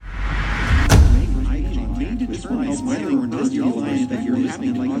while smiling or not, you'll find that you're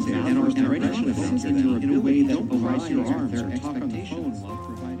listening like us and are spreading offensive in a way that opens your arms or talk on the phone while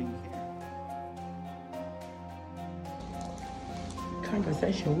providing care.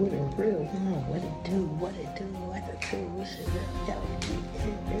 Conversation with a real, what it do, what it do.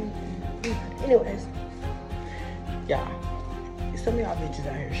 Anyways, y'all, some of y'all bitches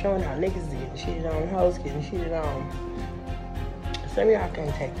out here showing out niggas getting cheated on, hoes getting cheated on. Some of y'all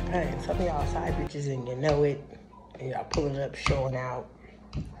can't take the pain. Some of y'all side bitches and you know it, and y'all pulling up, showing out.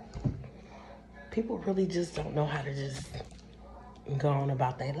 People really just don't know how to just go on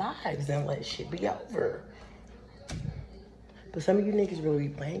about their lives and let shit be over. But some of you niggas really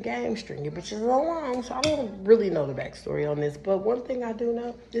be playing games, stringing bitches along, so I don't really know the backstory on this. But one thing I do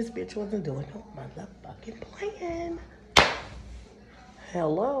know, this bitch wasn't doing no motherfucking playing.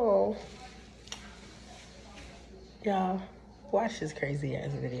 Hello. Y'all, watch this crazy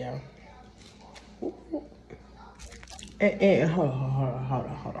ass video. Ooh. And hold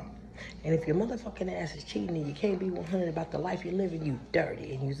on. And if your motherfucking ass is cheating and you can't be 100 about the life you're living, you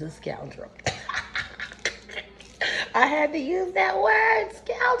dirty and you's a scoundrel. I had to use that word,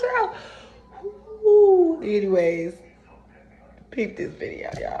 scoundrel. Ooh. Anyways, peep this video,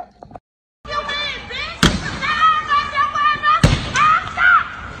 y'all.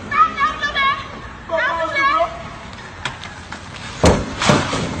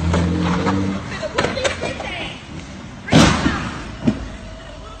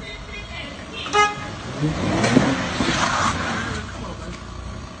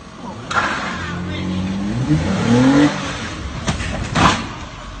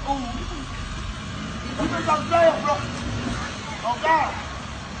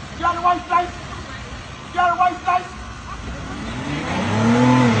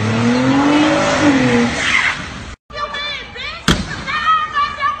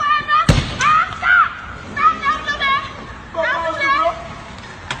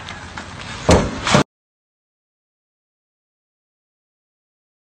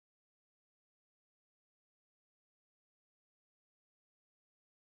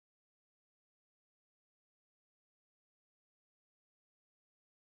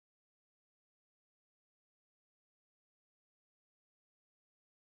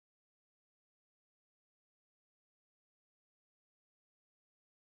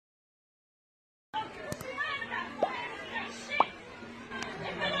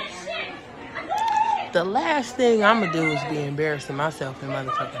 The last thing I'ma do is be embarrassing myself in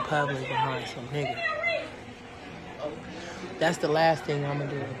motherfucking public behind some nigga. That's the last thing I'ma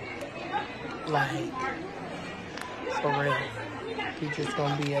do. Like, for real. He just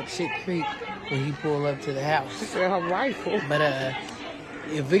gonna be up shit creek when he pull up to the house. She said her rifle. But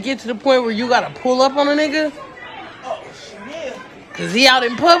if it get to the point where you gotta pull up on a nigga, cause he out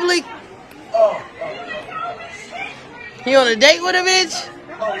in public, he on a date with a bitch,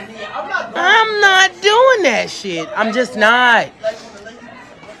 I'm not doing that shit. I'm just not.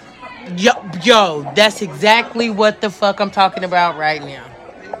 Yo, that's exactly what the fuck I'm talking about right now.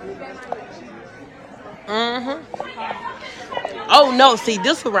 Oh, no, see,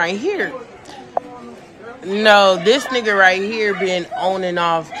 this one right here. No, this nigga right here been on and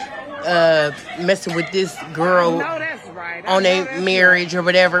off messing with this girl on a marriage or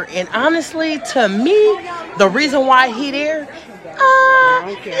whatever. And honestly, to me, the reason why he there,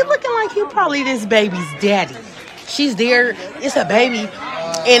 he looking like he probably this baby's daddy. She's there, it's a baby.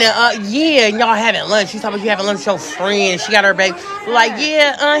 And yeah, and y'all having lunch. She's talking about you having lunch with your friend. She got her baby. Like,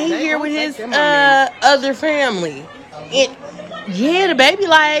 yeah, he here with his other family. And yeah, the baby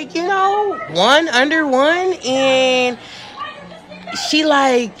like, you know, under one, and she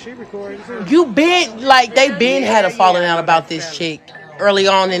like, you been like, they been had a falling out about this chick early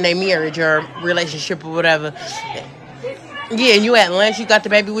on in their marriage or relationship or whatever. Yeah, and you at lunch, you got the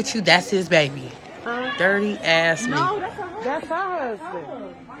baby with you, that's his baby. Dirty ass me. No, that's her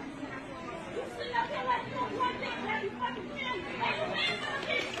husband.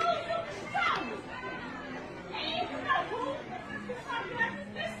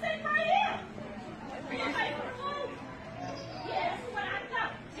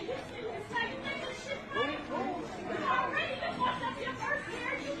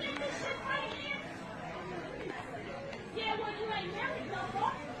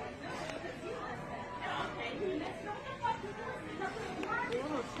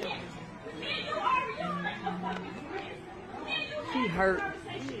 She hurt.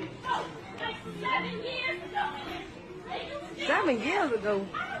 7 years ago.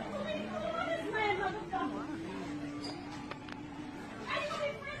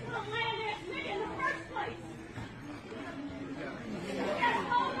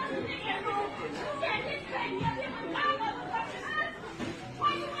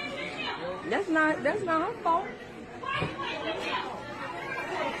 That's not her fault.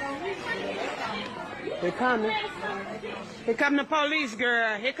 They're coming. Here come the police,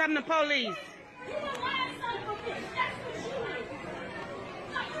 girl. Here come the police.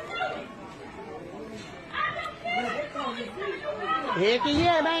 Heck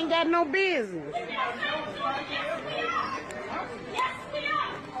yeah, they ain't got no business.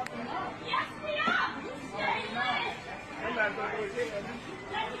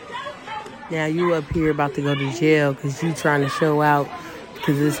 Now you up here about to go to jail because you trying to show out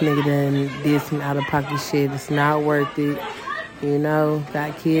because this nigga done did some out-of-pocket shit. It's not worth it. You know,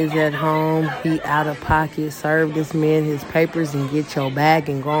 got kids at home. He out of pocket. Serve this man his papers and get your bag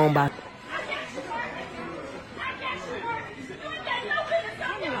and go on by.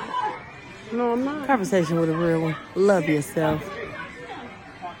 No, I'm not. Conversation with a real one. Love yourself.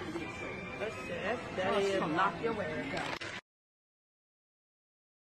 That is knock your ass out.